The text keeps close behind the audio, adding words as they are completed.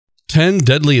10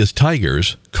 deadliest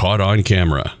tigers caught on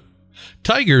camera.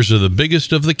 Tigers are the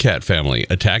biggest of the cat family,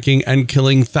 attacking and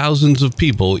killing thousands of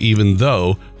people even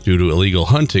though, due to illegal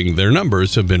hunting, their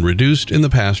numbers have been reduced in the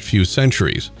past few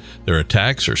centuries. Their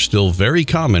attacks are still very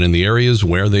common in the areas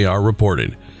where they are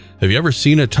reported. Have you ever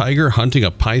seen a tiger hunting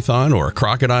a python or a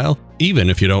crocodile?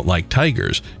 Even if you don't like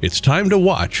tigers, it's time to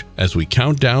watch as we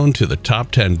count down to the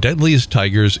top 10 deadliest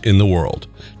tigers in the world.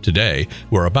 Today,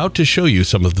 we're about to show you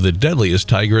some of the deadliest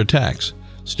tiger attacks.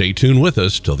 Stay tuned with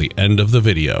us till the end of the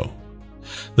video.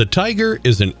 The tiger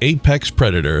is an apex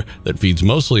predator that feeds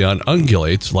mostly on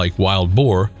ungulates like wild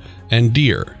boar and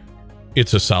deer.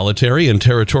 It's a solitary and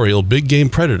territorial big game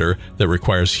predator that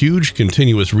requires huge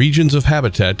continuous regions of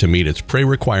habitat to meet its prey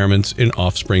requirements in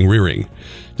offspring rearing.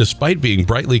 Despite being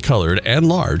brightly colored and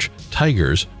large,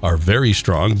 tigers are very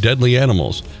strong, deadly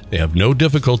animals. They have no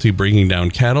difficulty bringing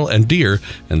down cattle and deer,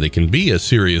 and they can be a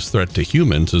serious threat to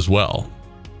humans as well.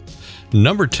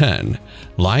 Number 10.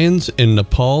 Lions in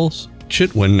Nepal's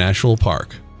Chitwan National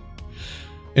Park.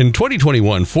 In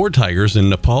 2021, 4 tigers in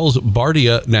Nepal's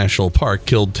Bardia National Park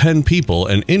killed 10 people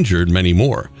and injured many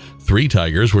more. 3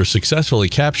 tigers were successfully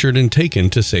captured and taken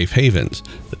to safe havens.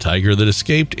 The tiger that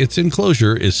escaped its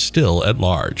enclosure is still at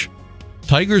large.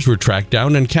 Tigers were tracked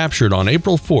down and captured on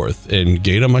April 4th in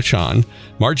Gaidamachan,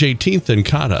 March 18th in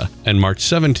Kata, and March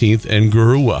 17th in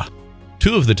Garuwa.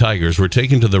 2 of the tigers were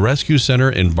taken to the rescue center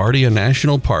in Bardia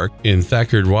National Park in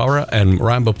Thakurdwara and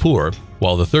Rambapur,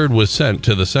 while the 3rd was sent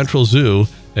to the Central Zoo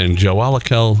in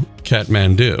Jawalakal,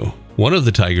 Kathmandu. 1 of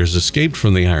the tigers escaped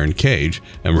from the iron cage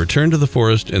and returned to the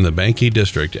forest in the Banki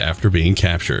district after being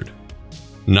captured.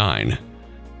 9.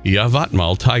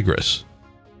 Yavatmal tigress.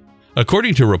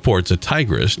 According to reports, a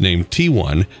tigress named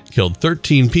T1 killed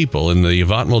 13 people in the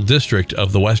Yavatmal district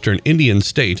of the western Indian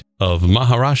state of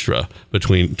Maharashtra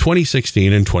between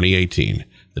 2016 and 2018.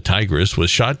 The tigress was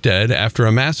shot dead after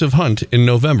a massive hunt in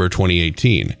November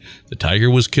 2018. The tiger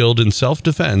was killed in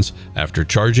self-defense after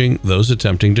charging those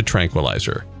attempting to tranquilize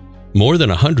her. More than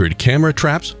 100 camera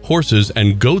traps, horses,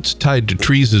 and goats tied to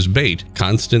trees as bait,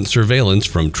 constant surveillance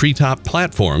from treetop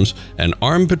platforms, and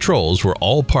armed patrols were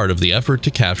all part of the effort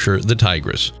to capture the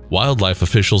tigress. Wildlife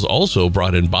officials also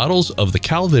brought in bottles of the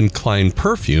Calvin Klein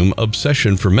perfume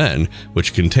Obsession for Men,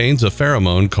 which contains a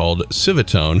pheromone called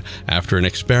civitone, after an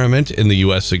experiment in the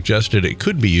US suggested it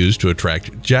could be used to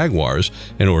attract jaguars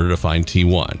in order to find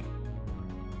T1.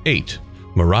 8.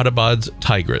 Moradabad's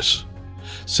tigress.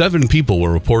 7 people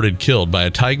were reported killed by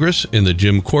a tigress in the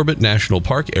Jim Corbett National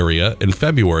Park area in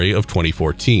February of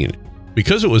 2014.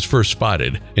 Because it was first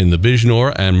spotted in the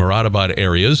Bijnor and Moradabad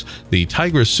areas, the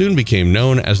tigress soon became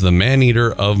known as the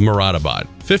man-eater of Moradabad.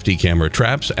 50 camera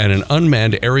traps and an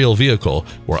unmanned aerial vehicle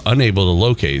were unable to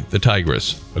locate the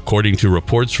tigress. According to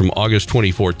reports from August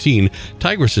 2014,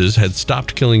 tigresses had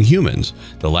stopped killing humans.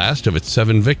 The last of its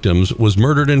 7 victims was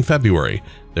murdered in February.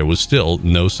 There was still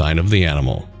no sign of the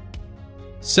animal.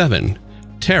 7.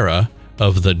 Tara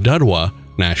of the Dudhwa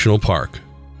National Park.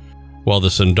 While the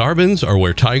Sundarbans are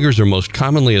where tigers are most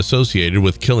commonly associated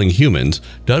with killing humans,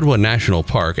 Dudhwa National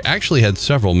Park actually had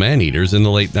several man-eaters in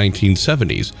the late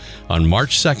 1970s. On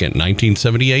March 2,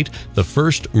 1978, the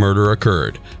first murder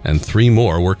occurred, and 3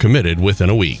 more were committed within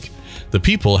a week. The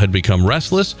people had become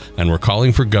restless and were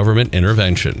calling for government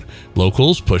intervention.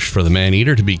 Locals pushed for the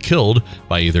man-eater to be killed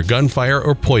by either gunfire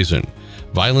or poison.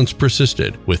 Violence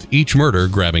persisted, with each murder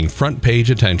grabbing front-page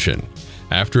attention.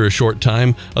 After a short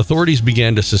time, authorities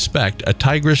began to suspect a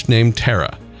tigress named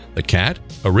Tara. The cat,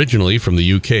 originally from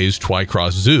the UK's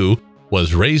Twycross Zoo,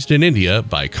 was raised in India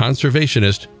by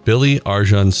conservationist Billy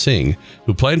Arjun Singh,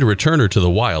 who planned to return her to the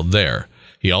wild there.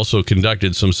 He also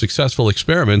conducted some successful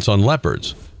experiments on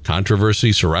leopards.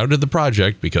 Controversy surrounded the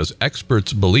project because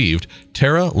experts believed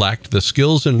Tara lacked the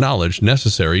skills and knowledge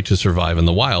necessary to survive in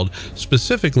the wild,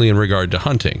 specifically in regard to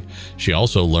hunting. She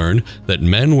also learned that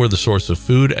men were the source of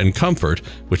food and comfort,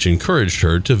 which encouraged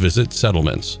her to visit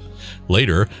settlements.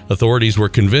 Later, authorities were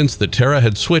convinced that Tara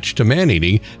had switched to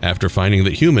man-eating after finding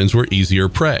that humans were easier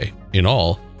prey. In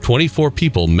all, 24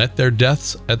 people met their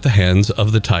deaths at the hands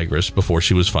of the tigress before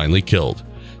she was finally killed.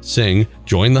 Singh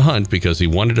joined the hunt because he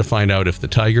wanted to find out if the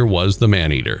tiger was the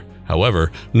man-eater.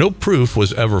 However, no proof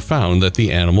was ever found that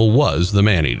the animal was the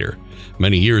man-eater.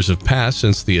 Many years have passed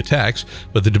since the attacks,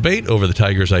 but the debate over the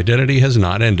tiger's identity has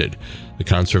not ended. The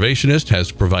conservationist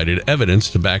has provided evidence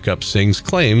to back up Singh's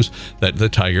claims that the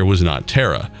tiger was not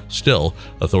Tara. Still,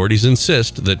 authorities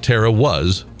insist that Tara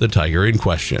was the tiger in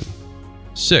question.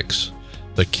 6.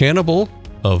 The cannibal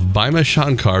of Bhima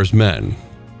Shankar's men.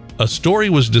 A story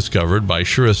was discovered by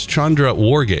Surashchandra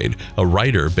Wargade, a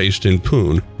writer based in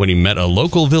Pune, when he met a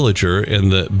local villager in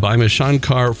the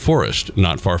Bhimashankar forest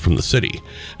not far from the city.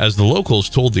 As the locals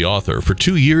told the author, for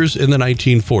 2 years in the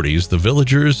 1940s, the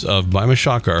villagers of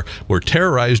Bhimashankar were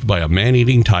terrorized by a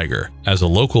man-eating tiger. As a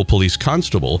local police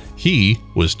constable, he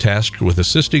was tasked with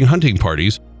assisting hunting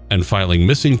parties and filing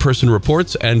missing person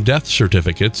reports and death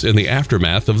certificates in the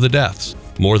aftermath of the deaths.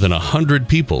 More than 100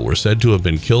 people were said to have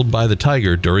been killed by the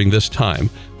tiger during this time,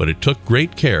 but it took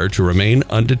great care to remain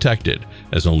undetected,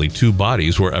 as only 2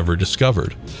 bodies were ever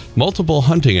discovered. Multiple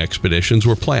hunting expeditions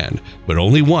were planned, but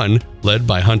only one, led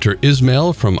by hunter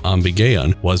Ismail from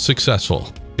Ambigayan, was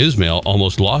successful. Ismail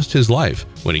almost lost his life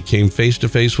when he came face to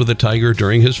face with a tiger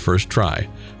during his first try.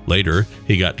 Later,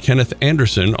 he got Kenneth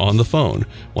Anderson on the phone.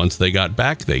 Once they got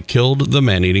back, they killed the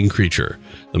man-eating creature.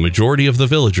 The majority of the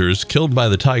villagers killed by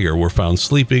the tiger were found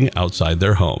sleeping outside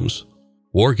their homes.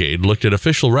 Wargade looked at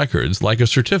official records like a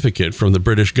certificate from the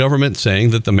British government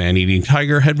saying that the man-eating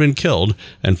tiger had been killed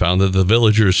and found that the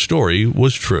villagers' story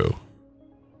was true.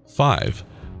 5.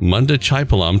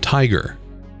 Mundachaipalam tiger.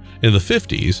 In the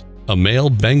 50s, a male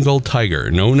Bengal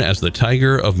tiger known as the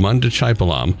Tiger of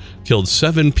Mundachaipalam killed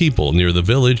 7 people near the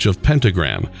village of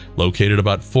Pentagram, located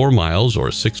about 4 miles or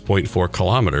 6.4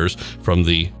 kilometers from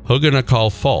the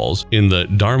Hoganakal Falls in the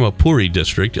Dharmapuri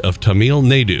district of Tamil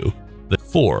Nadu.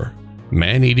 4.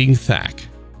 Man-eating thak.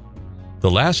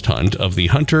 The last hunt of the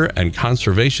hunter and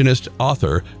conservationist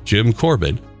author Jim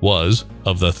Corbett was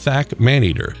of the thak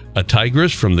man-eater, a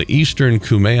tigress from the eastern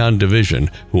Kumaon division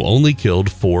who only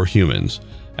killed 4 humans.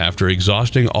 After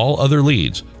exhausting all other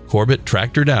leads, Corbett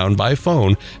tracked her down by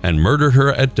phone and murdered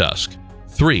her at dusk.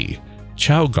 3.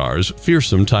 Chaugar's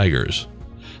fearsome tigers.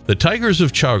 The tigers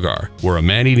of Chaugar were a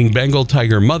man-eating Bengal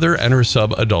tiger mother and her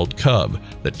sub-adult cub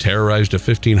that terrorized a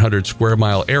 1,500 square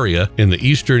mile area in the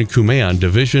eastern Kumaon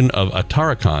division of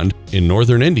Uttarakhand in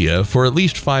northern India for at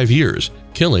least 5 years,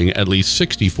 killing at least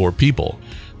 64 people.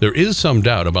 There is some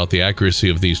doubt about the accuracy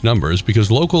of these numbers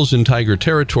because locals in tiger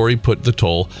territory put the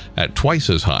toll at twice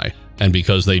as high, and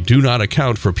because they do not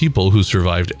account for people who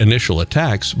survived initial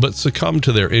attacks but succumbed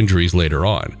to their injuries later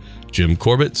on. Jim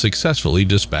Corbett successfully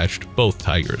dispatched both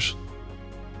tigers.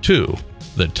 2.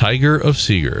 The Tiger of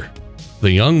Sigur.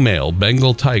 The young male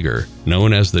Bengal tiger,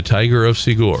 known as the Tiger of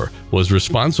Sigur, was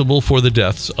responsible for the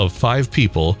deaths of 5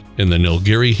 people in the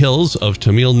Nilgiri Hills of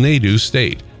Tamil Nadu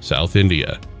state, South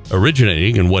India.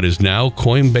 Originating in what is now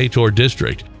Coimbatore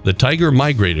district, the tiger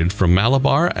migrated from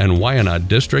Malabar and Wayanad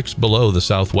districts below the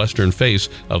southwestern face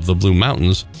of the Blue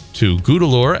Mountains to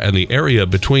Gudalur and the area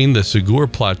between the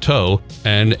Sigur Plateau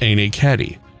and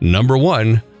Ainekadi. Number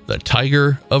 1. The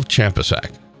Tiger of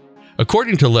Champasak.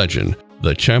 According to legend,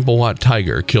 the Champawat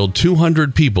tiger killed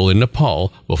 200 people in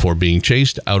Nepal before being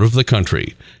chased out of the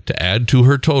country. To add to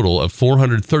her total of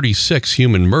 436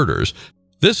 human murders,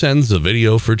 this ends the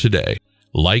video for today.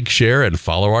 Like, share, and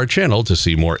follow our channel to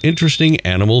see more interesting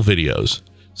animal videos.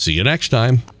 See you next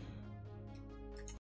time.